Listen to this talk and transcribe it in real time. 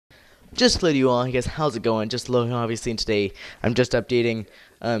Just to let you all, I guess, how's it going? Just low, obviously, and today I'm just updating.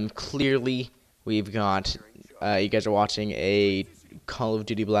 Clearly, we've got, you guys are watching a Call of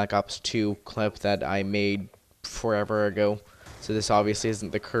Duty Black Ops 2 clip that I made forever ago. So this obviously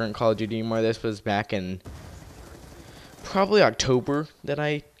isn't the current Call of Duty anymore. This was back in probably October that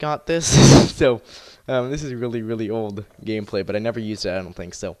I got this. So this is really, really old gameplay, but I never used it, I don't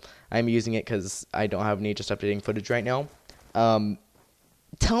think. So I'm using it because I don't have any just updating footage right now.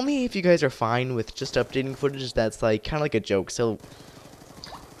 Tell me if you guys are fine with just updating footage that's like kind of like a joke. So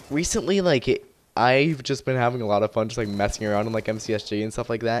recently, I've just been having a lot of fun just like messing around in like MCSG and stuff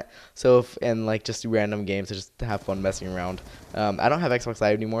like that. So and like just random games to just have fun messing around. I don't have Xbox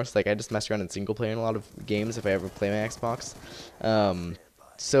Live anymore, so like I just mess around in single player in a lot of games if I ever play my Xbox.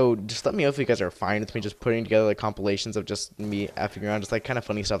 So just let me know if you guys are fine with me just putting together like compilations of just me effing around, just like kind of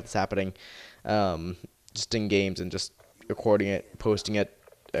funny stuff that's happening, just in games and just recording it, posting it,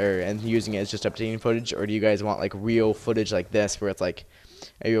 and using it as just updating footage, or do you guys want like real footage like this where it's like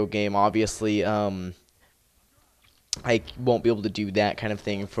a real game? Obviously, I won't be able to do that kind of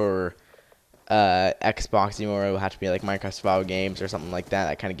thing for Xbox anymore. It will have to be like Minecraft survival games or something like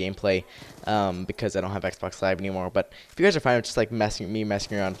that kind of gameplay, because I don't have Xbox Live anymore. But if you guys are fine with just like messing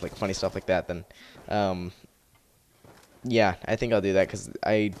around with like funny stuff like that, then yeah, I think I'll do that because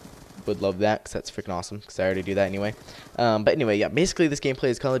I would love that because that's freaking awesome because I already do that anyway. But anyway, yeah, basically this gameplay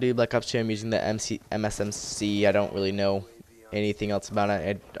is Call of Duty Black Ops 2. I'm using the MSMC. I don't really know anything else about it.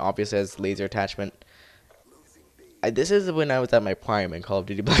 It obviously has laser attachment. This is when I was at my prime in Call of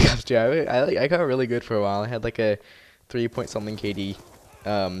Duty Black Ops 2. I got really good for a while. I had like a 3 point something KD.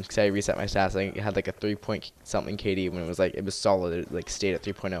 Because I reset my stats. I had like a 3 point something KD when it was solid. It like stayed at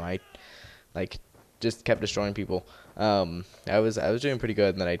 3.0. I like just kept destroying people. I was doing pretty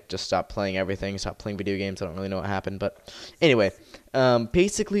good, and then I just stopped playing everything, stopped playing video games. I don't really know what happened, but anyway,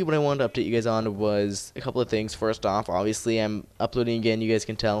 basically what I wanted to update you guys on was a couple of things. First off, obviously I'm uploading again. You guys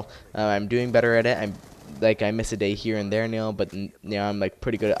can tell I'm doing better at it. I miss a day here and there now, but now I'm like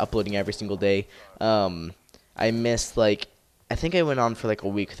pretty good at uploading every single day. I missed I think I went on for like a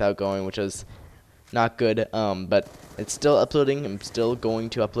week without going, which was not good. But it's still uploading. I'm still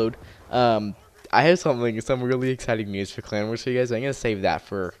going to upload. I have some really exciting news for Clan Wars for you guys. I'm gonna save that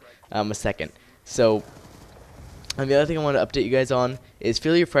for a second. So, the other thing I want to update you guys on is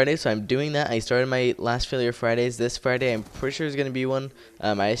Failure Friday. So I'm doing that. I started my last Failure Fridays this Friday. I'm pretty sure there's gonna be one.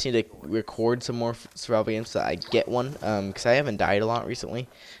 I just need to record some more survival games so that I get one. Because I haven't died a lot recently,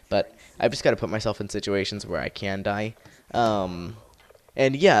 but I've just got to put myself in situations where I can die. And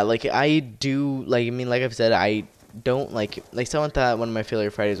yeah, I do, I mean, like I've said, I don't, someone thought one of my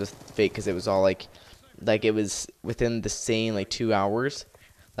Failure Fridays was fake because it was all, it was within the same, 2 hours.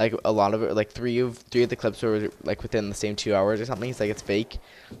 A lot of it, three of the clips were, within the same 2 hours or something. It's it's fake.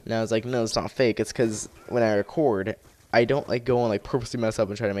 And I was like, no, it's not fake. It's because when I record, I don't, go and, purposely mess up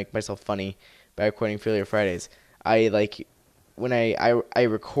and try to make myself funny by recording Failure Fridays. When I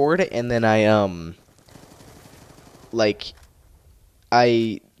record and then I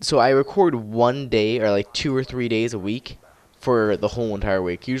record one day or 2 or 3 days a week for the whole entire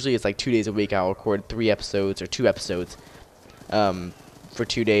week. Usually it's 2 days a week. I'll record 3 episodes or 2 episodes for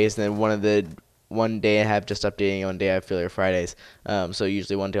 2 days, and then one day I have just updating, one day I have Failure Fridays. So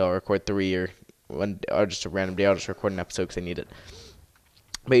usually one day I'll record 3, or just a random day I'll just record an episode because I need it.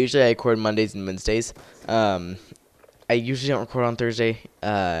 But usually I record Mondays and Wednesdays. I usually don't record on Thursday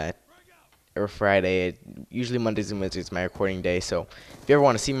or Friday. Usually Mondays and Wednesdays is my recording day. So if you ever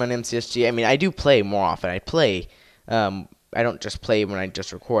want to see my MCSG, I mean, I do play more often. I play. I don't just play when I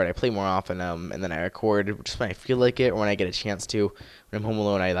just record. I play more often, and then I record just when I feel like it or when I get a chance to. When I'm home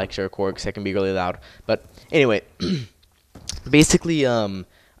alone, I like to record because I can be really loud. But anyway, basically,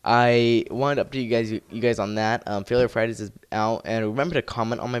 I wanted to update you guys on that. Failure Fridays is out, and remember to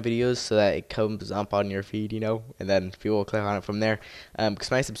comment on my videos so that it comes up on your feed, and then people will click on it from there.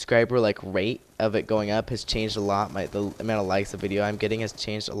 Because my subscriber rate of it going up has changed a lot. The amount of likes the video I'm getting has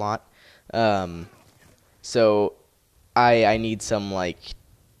changed a lot. So I need some I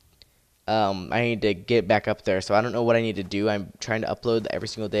need to get back up there. So I don't know what I need to do. I'm trying to upload every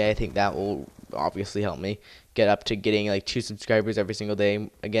single day. I think that will obviously help me get up to getting 2 subscribers every single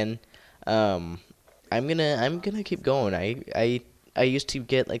day again. I'm gonna keep going. I used to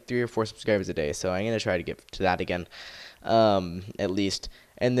get 3 or 4 subscribers a day, so I'm gonna try to get to that again, at least.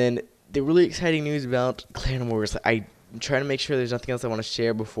 And then the really exciting news about Clan Wars. I'm trying to make sure there's nothing else I want to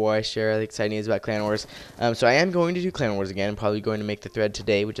share before I share the exciting news about Clan Wars. So I am going to do Clan Wars again. I'm probably going to make the thread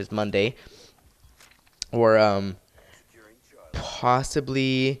today, which is Monday, or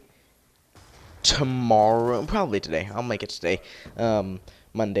possibly tomorrow, probably today. I'll make it today,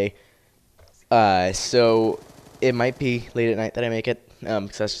 Monday. So it might be late at night that I make it,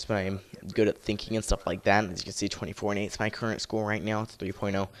 because that's just when I'm good at thinking and stuff like that. As you can see, 24-8 is my current score right now. It's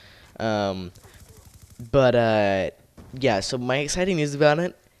 3.0. Yeah, so my exciting news about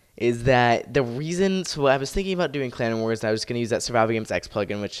it is that the reason, so I was thinking about doing Clan Wars, and I was going to use that Survival Games X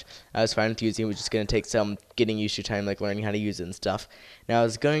plugin, which I was fine with using, which is going to take some getting used to time, like learning how to use it and stuff. Now, I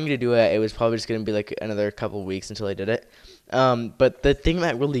was going to do it, it was probably just going to be like another couple of weeks until I did it. But the thing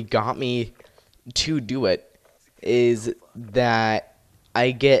that really got me to do it is that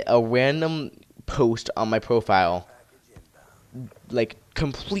I get a random post on my profile, like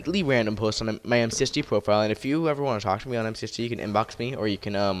completely random post on my MCSG profile, and if you ever want to talk to me on MCSG, you can inbox me, or you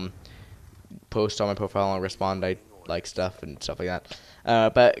can post on my profile and respond. I like stuff and stuff like that.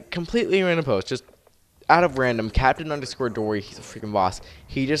 But completely random post, just out of random. Captain_Dory, he's a freaking boss.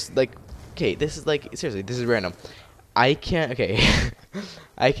 He just like, okay, this is like seriously, this is random. I can't, okay,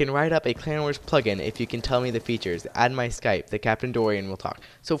 I can write up a Clan Wars plugin if you can tell me the features. Add my Skype, the Captain Dory, and we'll talk.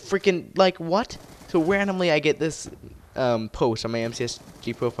 So freaking, like, what? So randomly I get this post on my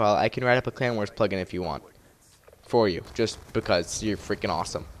MCSG profile. I can write up a Clan Wars plugin if you want. For you, just because you're freaking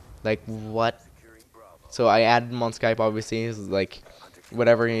awesome. Like, what? So I added him on Skype, obviously. He's like,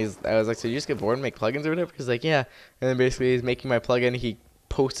 whatever. I was like, so you just get bored and make plugins or whatever? He's like, yeah. And then basically he's making my plugin. He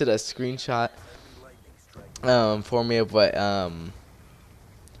posted a screenshot for me of what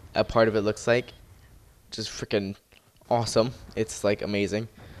a part of it looks like. Just freaking awesome. It's like amazing.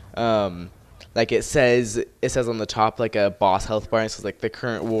 Like it says on the top like a boss health bar. It says like the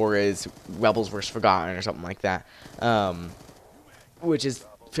current war is Rebels vs Forgotten or something like that, which is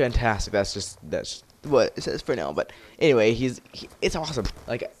fantastic. That's what it says for now. But anyway, it's awesome.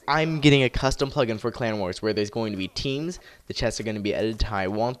 Like I'm getting a custom plugin for Clan Wars where there's going to be teams. The chests are going to be edited to how I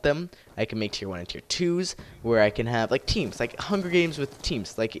want them. I can make tier 1 and tier 2s where I can have like teams, like Hunger Games with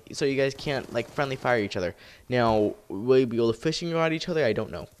teams, like so you guys can't like friendly fire each other. Now will you be able to fishing rod each other? I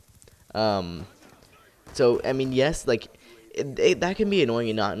don't know. So I mean, yes, like that can be annoying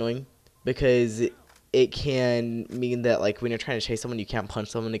and not annoying, because it can mean that like when you're trying to chase someone, you can't punch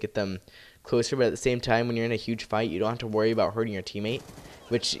someone to get them closer, but at the same time, when you're in a huge fight, you don't have to worry about hurting your teammate,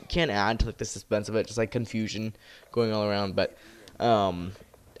 which can add to like the suspense of it, just like confusion going all around. But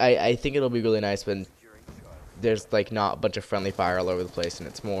I think it'll be really nice when there's like not a bunch of friendly fire all over the place, and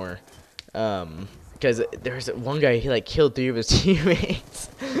it's more because there's one guy, he like killed 3 of his teammates,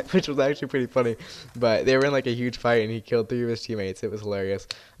 which was actually pretty funny. But they were in like a huge fight, and he killed 3 of his teammates. It was hilarious.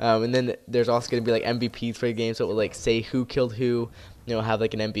 And then there's also gonna be like MVPs for the game, so it will like say who killed who. You know, have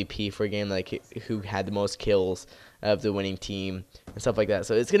like an MVP for a game, like who had the most kills of the winning team and stuff like that.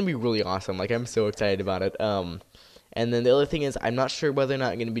 So it's gonna be really awesome. Like I'm so excited about it. And then the other thing is, I'm not sure whether or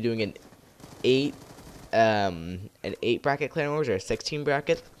not I'm gonna be doing an 8 bracket Clan Wars or a 16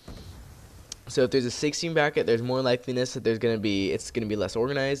 bracket. So if there's a 16 bracket, there's more likeliness that it's gonna be less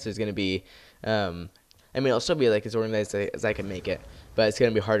organized. There's gonna be, I mean, it'll still be like as organized as I can make it, but it's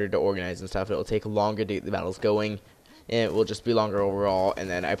gonna be harder to organize and stuff. It'll take longer to get the battles going, and it will just be longer overall. And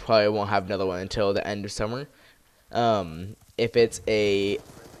then I probably won't have another one until the end of summer. If it's a,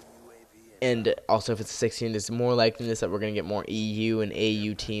 and also if it's a 16, there's more likeliness that we're gonna get more EU and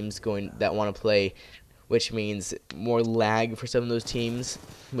AU teams going that want to play, which means more lag for some of those teams,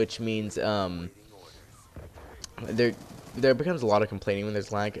 which means there becomes a lot of complaining when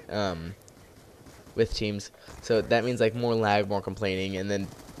there's lag with teams. So that means like more lag, more complaining, and then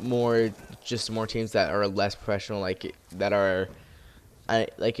more teams that are less professional, like that are I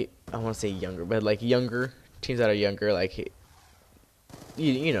want to say younger, but like younger teams that are younger, like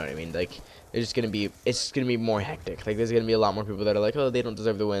you know what I mean, like it's just gonna be more hectic. Like there's gonna be a lot more people that are like, oh, they don't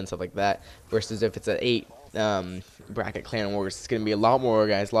deserve the win, stuff like that. Versus if it's an 8 bracket Clan Wars, it's gonna be a lot more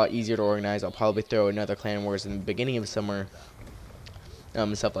organized, a lot easier to organize. I'll probably throw another Clan Wars in the beginning of summer,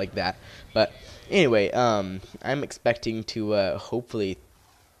 and stuff like that. But anyway, I'm expecting to hopefully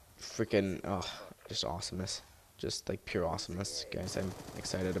freaking just awesomeness, just like pure awesomeness, guys. I'm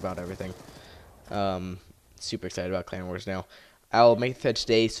excited about everything. Super excited about Clan Wars now. I'll make the fetch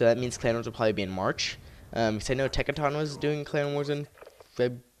today, so that means Clan Wars will probably be in March. Because I know Techaton was doing Clan Wars in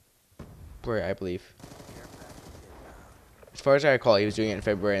February, I believe. As far as I recall, he was doing it in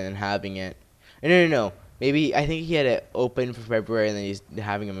February and then having it. No. Maybe, I think he had it open for February and then he's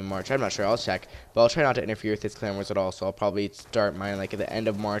having them in March. I'm not sure. I'll check. But I'll try not to interfere with his Clan Wars at all. So I'll probably start mine like at the end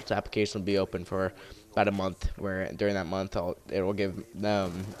of March. The application will be open for about a month. Where during that month, it will give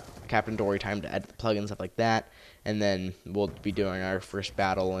Captain Dory time to edit the plugins, stuff like that. And then we'll be doing our first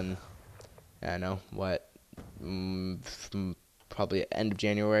battle in, I don't know, what, probably end of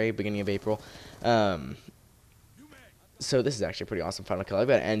January, beginning of April. So this is actually a pretty awesome final kill. I've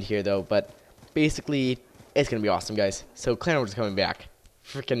got to end here, though, but basically, it's going to be awesome, guys. So Clan Wars is coming back.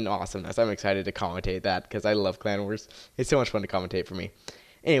 Freaking awesomeness. I'm excited to commentate that because I love Clan Wars. It's so much fun to commentate for me.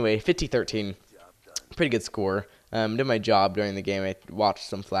 Anyway, 50-13. Pretty good score. Did my job during the game. I watched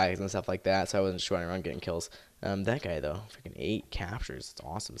some flags and stuff like that, so I wasn't just running around getting kills. That guy, though, freaking 8 captures. It's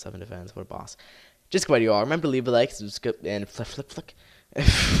awesome. 7 defense. What a boss. Just goodbye to you all. Remember to leave a like, subscribe, and flick.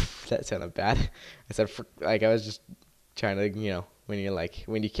 That sounded bad. I said, like, I was just trying to, you know, when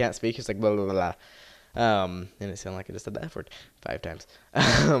you can't speak, it's like blah, blah, blah. And it sounded like I just said that word 5 times.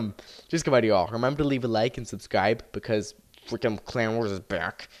 Just goodbye to you all. Remember to leave a like and subscribe because freaking Clan Wars is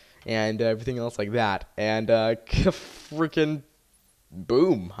back. And everything else like that. And freaking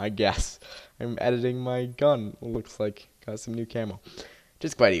boom, I guess. I'm editing my gun. Looks like got some new camo.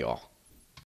 Just goodbye to you all.